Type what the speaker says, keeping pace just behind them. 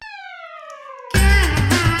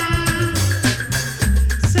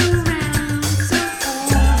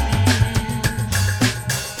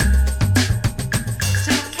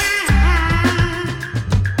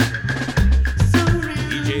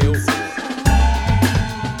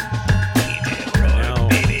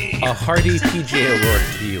A hearty PJ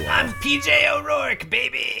O'Rourke to you all. I'm PJ O'Rourke,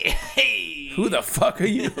 baby. Hey. Who the fuck are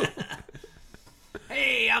you?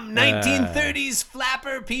 Hey, I'm 1930s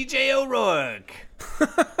flapper PJ O'Rourke.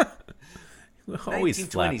 Always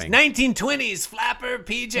flapping. 1920s flapper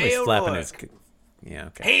PJ Always flapping O'Rourke. his... Yeah,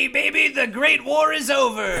 okay. Hey, baby, the Great War is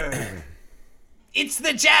over. It's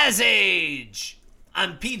the Jazz Age.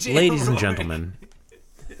 I'm PJ Ladies and O'Rourke. gentlemen.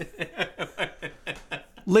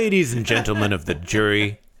 Ladies and gentlemen of the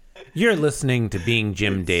jury, you're listening to Being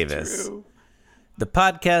Jim Davis, the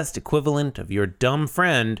podcast equivalent of your dumb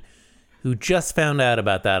friend who just found out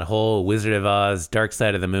about that whole Wizard of Oz, Dark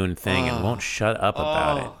Side of the Moon thing and won't shut up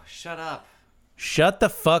about it. Shut up, Shut the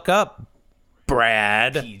fuck up,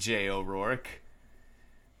 Brad. PJ O'Rourke.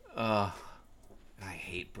 I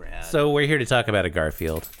hate Brad. So we're here to talk about a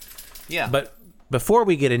Garfield. Yeah. But before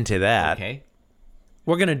we get into that, Okay.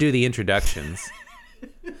 we're going to do the introductions.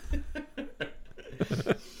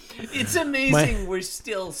 It's amazing we're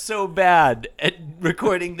still so bad at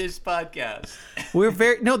recording this podcast.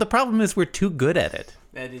 The problem is we're too good at it.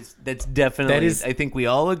 That's definitely, I think we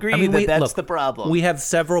all agree that's the problem. We have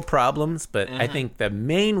several problems, but I think the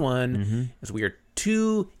main one is we are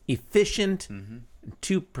too efficient, and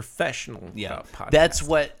too professional about podcasting. That's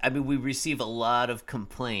what, we receive a lot of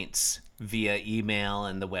complaints via email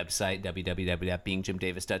and the website,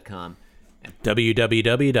 www.beingjimdavis.com.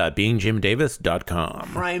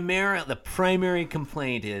 www.beingjimdavis.com. The primary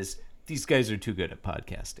complaint is these guys are too good at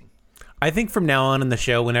podcasting. I think from now on in the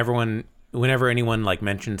show, whenever anyone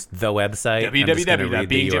mentions the website,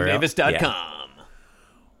 www.beingjimdavis.com.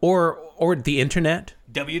 Or the internet.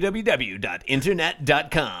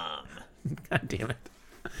 www.internet.com. God damn it.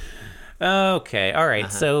 Okay, all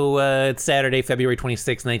right. So it's Saturday, February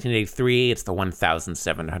 26, 1983. It's the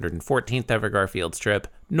 1,714th ever Garfield strip.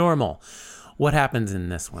 Normal. What happens in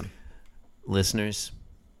this one? Listeners,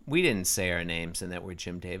 we didn't say our names and that we're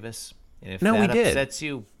Jim Davis. And if No, that we did. upsets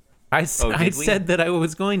you, I said that I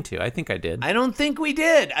was going to. I think I did. I don't think we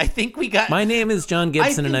did. I think we got... My name is John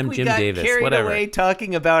Gibson, and I'm Jim Davis. Carried Whatever. away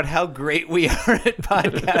talking about how great we are at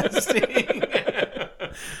podcasting.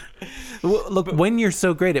 Well, look, when you're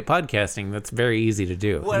so great at podcasting, that's very easy to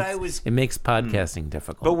do. It makes podcasting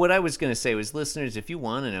difficult. But what I was going to say was, listeners, if you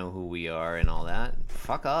want to know who we are and all that,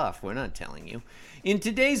 fuck off. We're not telling you. In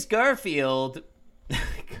today's Garfield...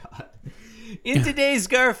 God. In today's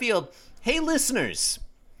Garfield, hey, listeners...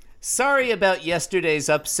 Sorry about yesterday's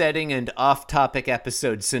upsetting and off-topic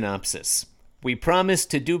episode synopsis. We promise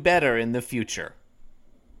to do better in the future.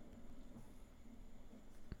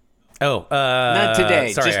 Oh, not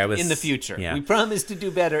today, sorry, just I was in the future. Yeah. We promise to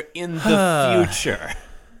do better in the future.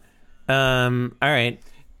 All right.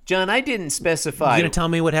 John, I didn't specify... You gonna tell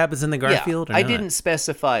me what happens in the Garfield? Yeah, I didn't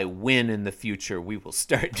specify when in the future we will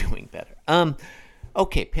start doing better.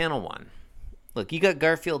 Okay, panel one. Look, you got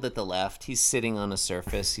Garfield at the left. He's sitting on a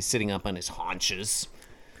surface. He's sitting up on his haunches.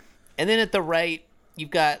 And then at the right, you've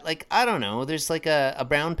got, I don't know, there's a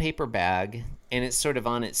brown paper bag, and it's sort of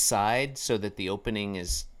on its side so that the opening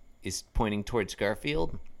is pointing towards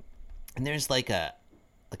Garfield. And there's a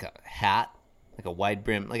hat, a wide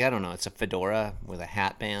brim, I don't know, it's a fedora with a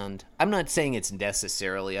hat band. I'm not saying it's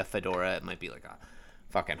necessarily a fedora. It might be a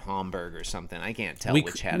fucking Homburg or something. I can't tell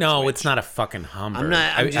which hat is No, which. it's not a fucking Homburg.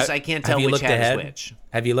 I can't tell which hat is which.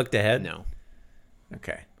 Have you looked ahead? No.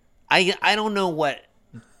 Okay. I don't know what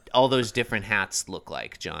all those different hats look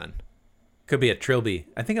like, John. Could be a Trilby.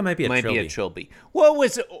 I think it might be a Trilby. Might be a Trilby. What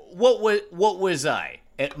was I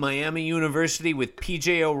at Miami University with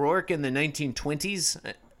PJ O'Rourke in the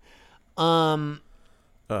 1920s? I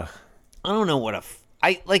don't know what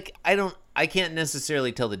I can't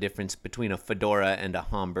necessarily tell the difference between a fedora and a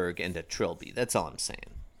Homburg and a Trilby. That's all I'm saying.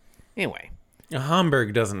 Anyway. A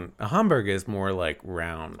Homburg is more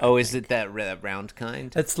round. Oh, is it that round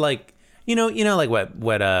kind? It's what Wimpy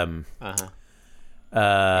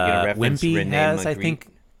Renee has, Magritte?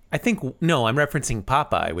 I think no, I'm referencing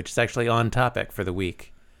Popeye, which is actually on topic for the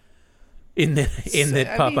week. In that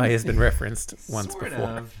Popeye has been referenced once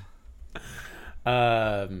before.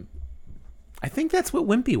 I think that's what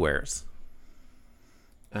Wimpy wears.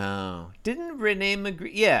 Oh, didn't Renee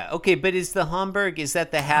Magritte? Yeah, okay, but is the Homburg, is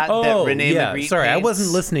that the hat that Renee Magritte sorry, paints? I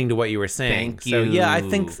wasn't listening to what you were saying. Thank So you. yeah, I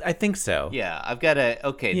think so. Yeah, I've got a,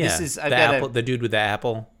 okay, Yeah, this is, I've the got apple, a, the dude with the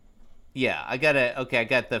apple. yeah, I got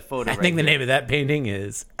the photo I think the name of that painting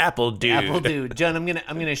is Apple Dude. Apple Dude. John, I'm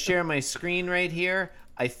gonna share my screen right here.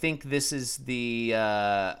 I think this is the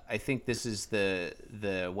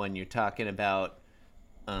the one you're talking about.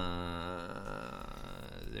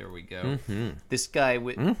 There we go. Mm-hmm. This guy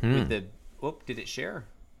with the. Whoop! Did it share?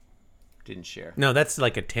 didn't share. No, that's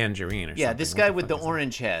like a tangerine or something. Yeah, this What guy the with the fuck is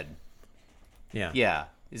orange head. that? Yeah.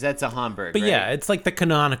 Yeah, that's a Hamburg. But right? yeah, it's like the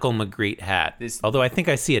canonical Magritte hat. Although I think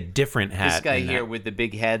I see a different hat. This guy in here that. with the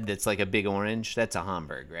big head that's like a big orange, that's a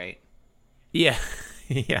Hamburg, right? Yeah.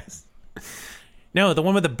 Yes. No, the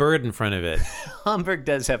one with the bird in front of it. Hamburg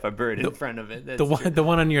does have a bird in front of it. That's The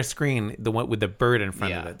one on your screen, the one with the bird in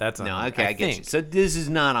front of it. That's a no, Hamburg, okay, I get you. think. So this is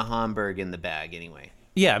not a Hamburg in the bag anyway.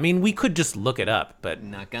 Yeah, I mean, we could just look it up, but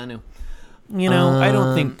Not gonna. I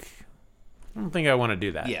don't think I want to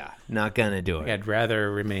do that. Yeah, not gonna do it. I'd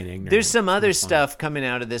rather remain ignorant. There's some other stuff coming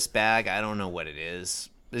out of this bag. I don't know what it is.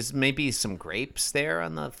 There's maybe some grapes there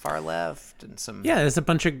on the far left, and some. Yeah, there's a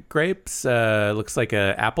bunch of grapes. Looks like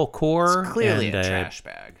a apple core. Clearly and, a trash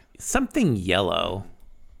bag. Something yellow.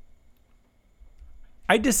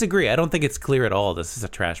 I disagree. I don't think it's clear at all. This is a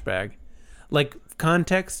trash bag. Like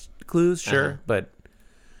context clues, sure, but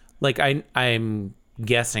like I'm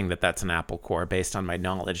guessing that that's an apple core based on my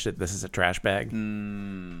knowledge that this is a trash bag. I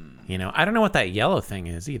don't know what that yellow thing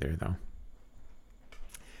is either, though.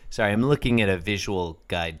 Sorry, I'm looking at a visual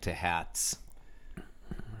guide to hats.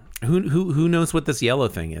 Who knows what this yellow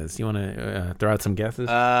thing is? You want to throw out some guesses?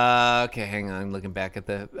 Okay, hang on. I'm looking back at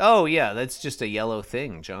the. Oh yeah, that's just a yellow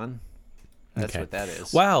thing, John. That's Okay. what that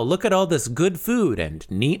is. Wow, look at all this good food and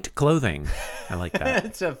neat clothing. I like that.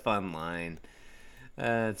 That's a fun line.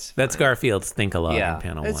 That's Garfield's Think Aloud Yeah, in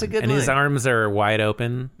panel that's a 1. good And his line. arms are wide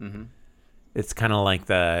open. Mm-hmm. It's kind of like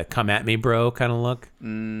the come at me bro kind of look,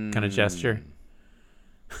 kind of gesture.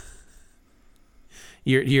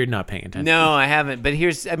 You're not paying attention. No, I haven't. But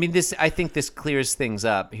I think this clears things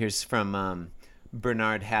up. Here's from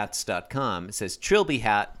BernardHats.com. It says, Trilby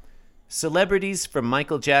hat. Celebrities from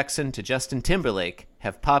Michael Jackson to Justin Timberlake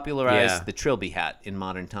have popularized Yeah. the Trilby hat in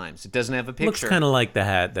modern times. It doesn't have a picture. Looks kind of like the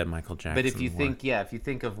hat that Michael Jackson But if you wore.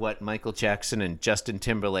 think of what Michael Jackson and Justin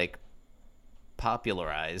Timberlake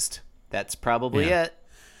popularized, that's probably Yeah. it.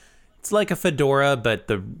 It's like a fedora, but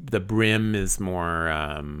the brim is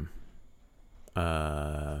more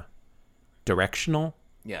directional.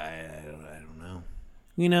 Yeah, I don't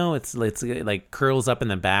know. It's like curls up in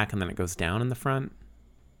the back and then it goes down in the front.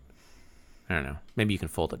 I don't know. Maybe you can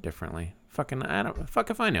fold it differently. Fuck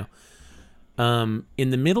if I know. In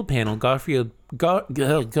the middle panel, Garfield.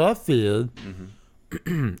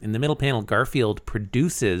 In the middle panel, Garfield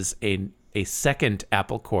produces a second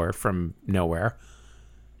apple core from nowhere.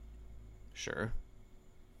 Sure.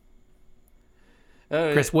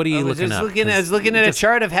 Chris, what are you looking up? I was looking at a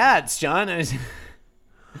chart of hats, John. I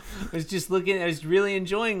was really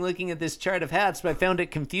enjoying looking at this chart of hats, but I found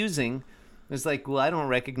it confusing. It's like, well, I don't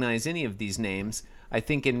recognize any of these names. I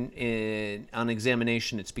think on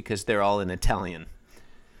examination, it's because they're all in Italian.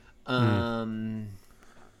 Unless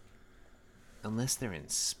they're in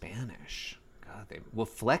Spanish. God,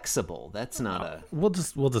 flexible. That's not a. We'll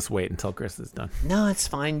just wait until Chris is done. No, it's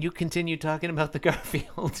fine. You continue talking about the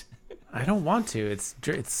Garfield. I don't want to. It's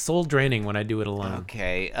soul draining when I do it alone.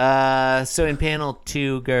 Okay. So in panel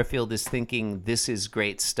 2, Garfield is thinking this is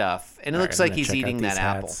great stuff, and it looks like he's eating that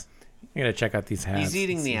apple. I'm gonna check out these hats. He's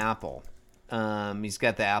eating the apple. He's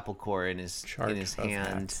got the apple core in his Chart of hand.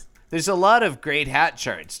 hats. There's a lot of great hat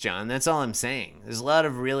charts, John. That's all I'm saying. There's a lot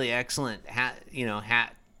of really excellent hat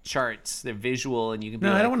charts. They're visual, and you can be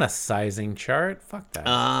No, like, I don't want a sizing chart. Fuck that.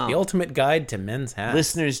 Oh. The ultimate guide to men's hats.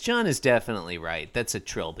 Listeners, John is definitely right. That's a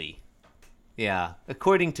trilby. Yeah.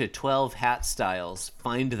 According to 12 hat styles,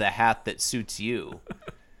 find the hat that suits you.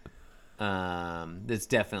 That's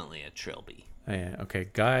definitely a trilby. Oh, yeah. Okay.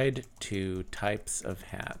 Guide to types of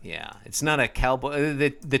hat. Yeah. It's not a cowboy.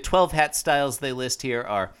 The 12 hat styles they list here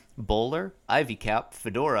are bowler, ivy cap,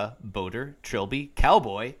 fedora, boater, trilby,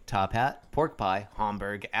 cowboy, top hat, pork pie,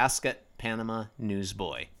 Hamburg, ascot, Panama,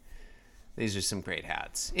 newsboy. These are some great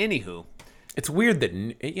hats. Anywho. It's weird that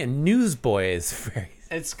newsboy is very.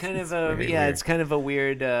 It's kind of very weird. it's kind of a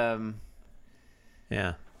weird.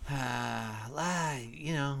 Yeah.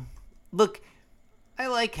 Look, I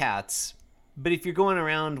like hats, but if you're going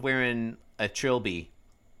around wearing a trilby,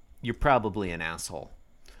 you're probably an asshole.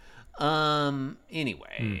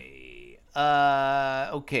 Anyway.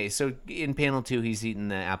 Okay, so in panel 2, he's eating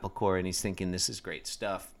the apple core and he's thinking this is great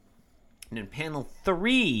stuff. And in panel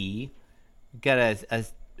 3, got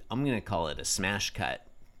I'm going to call it a smash cut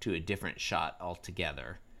to a different shot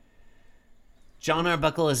altogether. John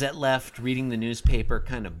Arbuckle is at left reading the newspaper,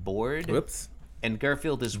 kind of bored. Whoops. And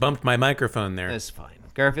Garfield is... Bumped my microphone there. That's fine.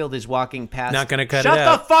 Garfield is walking past... Not gonna cut Shut it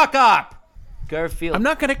out. the fuck up! Garfield. I'm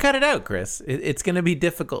not going to cut it out, Chris. It's going to be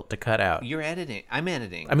difficult to cut out. You're editing. I'm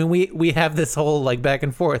editing. I mean, we have this whole like back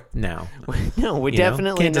and forth now. No, we're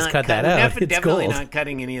definitely can't not just cut that out. It's definitely gold. not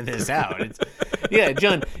cutting any of this out. Yeah,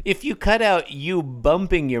 John, if you cut out you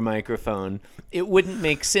bumping your microphone, it wouldn't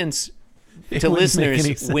make sense to wouldn't make any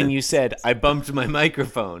listeners when you said, I bumped my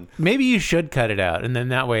microphone. Maybe you should cut it out, and then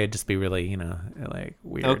that way it'd just be really, like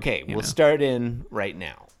weird. Okay, you we'll know? start in right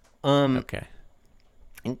now. Okay.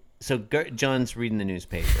 So John's reading the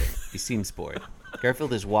newspaper. He seems bored.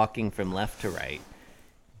 Garfield is walking from left to right,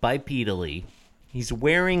 bipedally. He's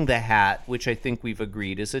wearing the hat, which I think we've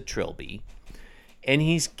agreed is a trilby. And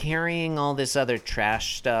he's carrying all this other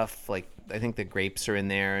trash stuff, like I think the grapes are in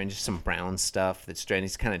there and just some brown stuff that's dry.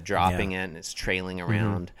 He's kind of dropping it and it's trailing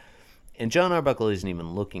around. And John Arbuckle isn't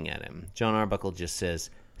even looking at him. John Arbuckle just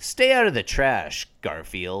says, "Stay out of the trash,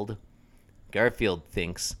 Garfield." Garfield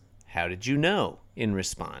thinks, "How did you know?" in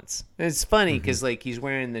response. And it's funny because like he's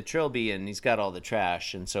wearing the trilby and he's got all the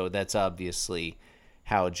trash. And so that's obviously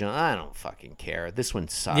how John, I don't fucking care. This one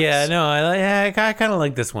sucks. Yeah, no, I kind of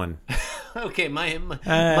like this one. Okay,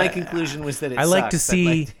 my conclusion was that it I like to sucks.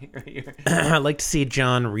 see I'd like to hear I like to see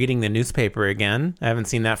John reading the newspaper again. I haven't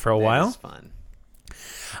seen that for a That while. is fun.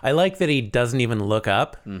 I like that he doesn't even look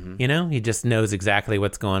up. He just knows exactly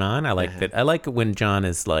what's going on. I like that. I like it when John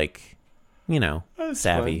is like,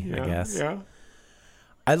 savvy, fun. I guess. Yeah.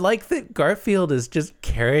 I like that Garfield is just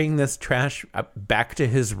carrying this trash back to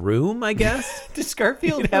his room, I guess. Does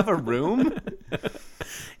Garfield have a room?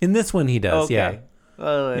 In this one, he does, Okay. yeah.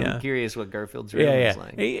 Well, I'm Yeah. curious what Garfield's room Yeah. is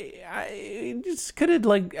like. He just could have,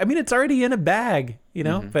 it's already in a bag,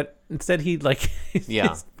 but instead he's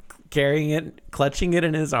Yeah. carrying it, clutching it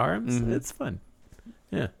in his arms. It's fun.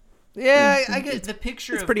 Yeah. Yeah, I get the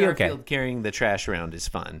picture it's of pretty okay. Garfield carrying the trash around is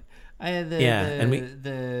fun.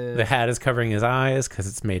 The hat is covering his eyes because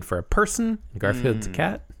it's made for a person. Garfield's a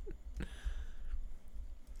cat.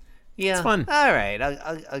 Yeah, it's fun. All right,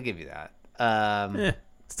 I'll give you that.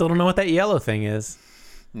 Still don't know what that yellow thing is.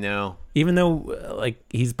 No, Even though,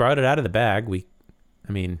 he's brought it out of the bag.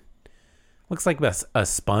 Looks like a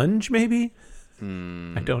sponge, maybe?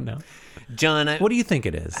 I don't know. John, What do you think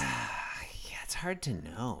it is? yeah, it's hard to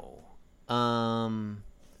know.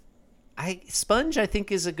 Sponge, I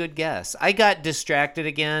think, is a good guess. I got distracted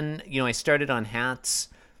again. I started on hats,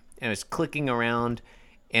 and I was clicking around,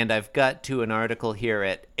 and I've got to an article here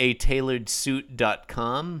at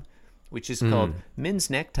atailoredsuit.com, which is called Men's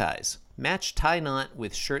Neckties. Match tie knot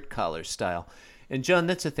with shirt collar style. And, John,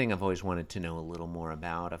 that's a thing I've always wanted to know a little more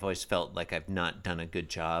about. I've always felt like I've not done a good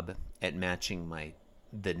job at matching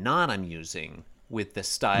the knot I'm using with the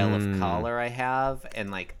style of collar I have.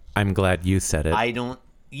 And, I'm glad you said it.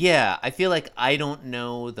 I feel like I don't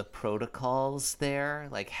know the protocols there.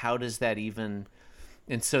 How does that even...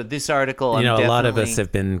 And so this article, a lot of us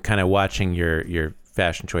have been kind of watching your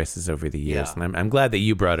fashion choices over the years, Yeah. and I'm glad that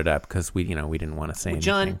you brought it up because we didn't want to say anything.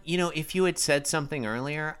 John, if you had said something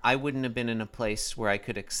earlier, I wouldn't have been in a place where I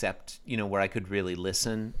could accept, where I could really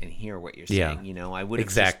listen and hear what you're saying. Yeah. I would have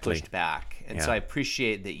Exactly. just pushed back. And Yeah. so I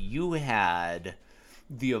appreciate that you had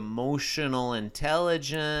the emotional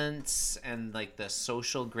intelligence and the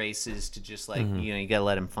social graces to just you gotta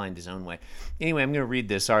let him find his own way. Anyway, I'm gonna read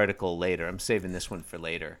this article later. I'm saving this one for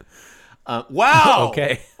later. Wow.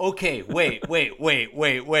 Okay. Wait.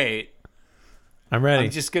 I'm ready.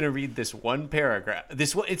 I'm just gonna read this one paragraph.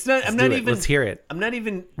 This one. It's not. I'm do not it. even. Let's hear it. I'm not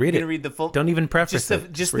even Read gonna it. read the full. Don't even preface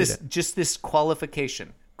it. Just read this. it. Just this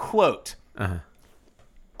qualification. Quote.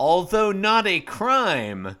 Although not a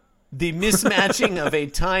crime, the mismatching of a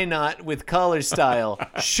tie knot with collar style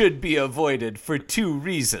should be avoided for two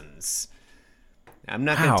reasons. I'm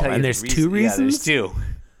not going Wow, to tell you and the there's reason- two Yeah, there's reasons? two.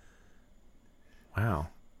 Wow.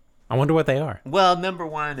 I wonder what they are. Well, number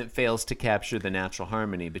one, it fails to capture the natural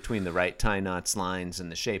harmony between the right tie knots lines and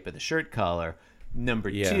the shape of the shirt collar. Number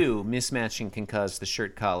two, mismatching can cause the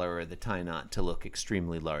shirt collar or the tie knot to look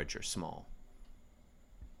extremely large or small.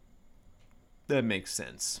 That makes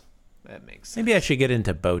sense. Maybe I should get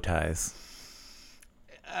into bow ties.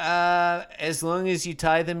 As long as you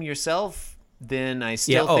tie them yourself, then I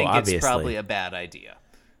still Yeah, think obviously. it's probably a bad idea.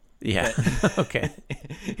 Yeah. Okay.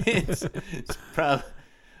 It's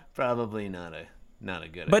probably not a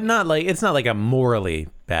good But idea. not it's not like a morally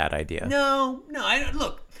bad idea. No.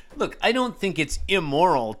 Look. I don't think it's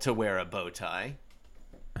immoral to wear a bow tie.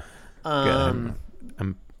 Good.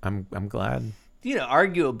 I'm glad.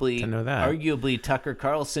 Arguably, To know that. Tucker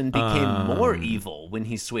Carlson became more evil when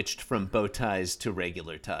he switched from bow ties to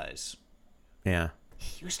regular ties. Yeah.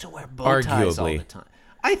 He used to wear bow ties all Arguably. the time.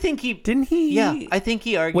 I think he Didn't he? Yeah, I think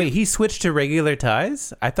he argued. Wait, he switched to regular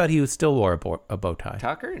ties? I thought he still wore a bow tie.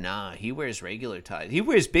 Tucker? Nah, he wears regular ties. He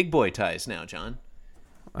wears big boy ties now, John.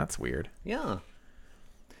 That's weird. Yeah.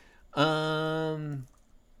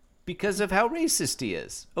 Because of how racist he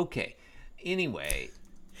is. Okay. Anyway,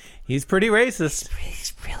 He's pretty racist.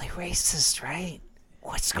 he's really racist, right?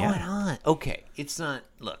 What's going on? Okay, it's not.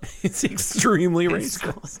 Look, It's extremely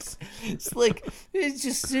racist. it's like they're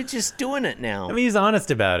just doing it now. I mean, he's honest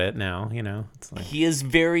about it now, you know. It's like, He is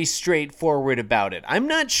very straightforward about it. I'm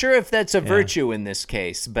not sure if that's a virtue in this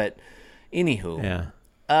case, but anywho.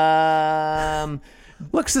 yeah.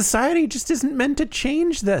 Look, society just isn't meant to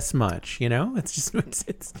change this much, you know? It's just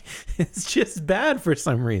it's just bad for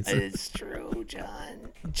some reason. It's true, John.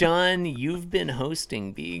 John, you've been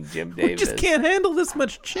hosting Being Jim We Davis. just can't handle this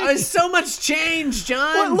much change. There's so much change,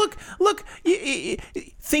 John. Well, look,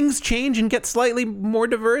 things change and get slightly more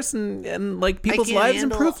diverse and like people's can't lives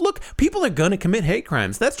handle- improve. Look, people are going to commit hate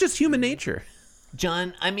crimes. That's just human nature.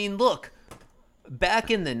 John, I mean, look, back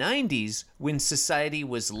in the 90s, when society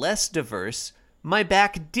was less diverse, my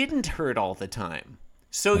back didn't hurt all the time.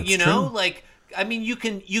 So, That's you know, true. like, I mean, you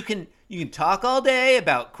can talk all day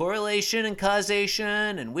about correlation and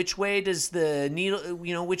causation and which way does the needle,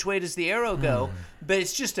 you know, which way does the arrow go, but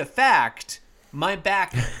it's just a fact. My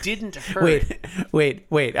back didn't hurt. Wait.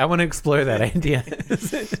 I want to explore that idea.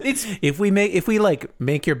 If we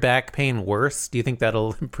make your back pain worse, do you think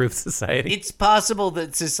that'll improve society? It's possible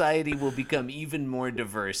that society will become even more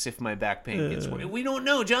diverse if my back pain gets worse. We don't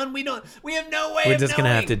know, John. We have no way We're of just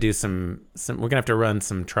gonna have to knowing. do some. We're gonna have to run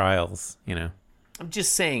some trials. You know. I'm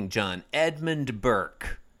just saying, John. Edmund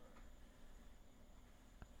Burke.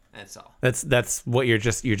 That's all. That's what you're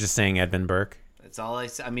just saying, Edmund Burke. That's all I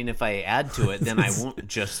say. I mean, if I add to it, then I won't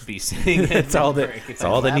just be saying Edmund It's all that. Burke. If It's I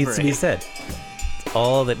all that needs to be elaborate. said. It's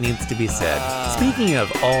all that needs to be said. Speaking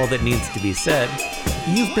of all that needs to be said,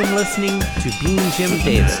 you've been listening to Being Jim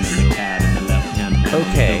Davis.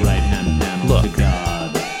 Okay. Look.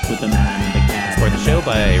 Support the show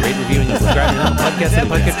by rate, reviewing, and subscribing on the podcast and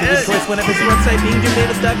podcast of your choice whenever it's the website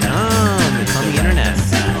beingjimdavis.com. It's on the internet.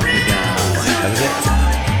 That was it.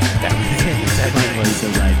 That was it. The tagline was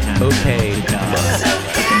okay. Look.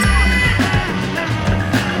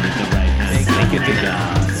 Thank you,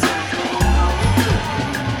 Jim.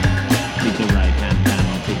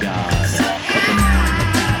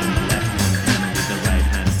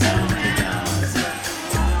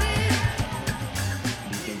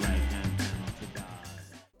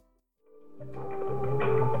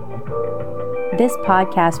 This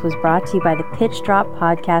podcast was brought to you by the Pitch Drop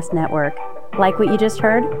Podcast Network. Like what you just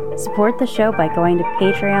heard? Support the show by going to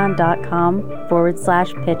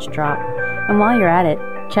patreon.com/pitchdrop. And while you're at it,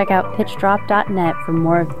 check out pitchdrop.net for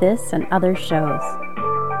more of this and other shows.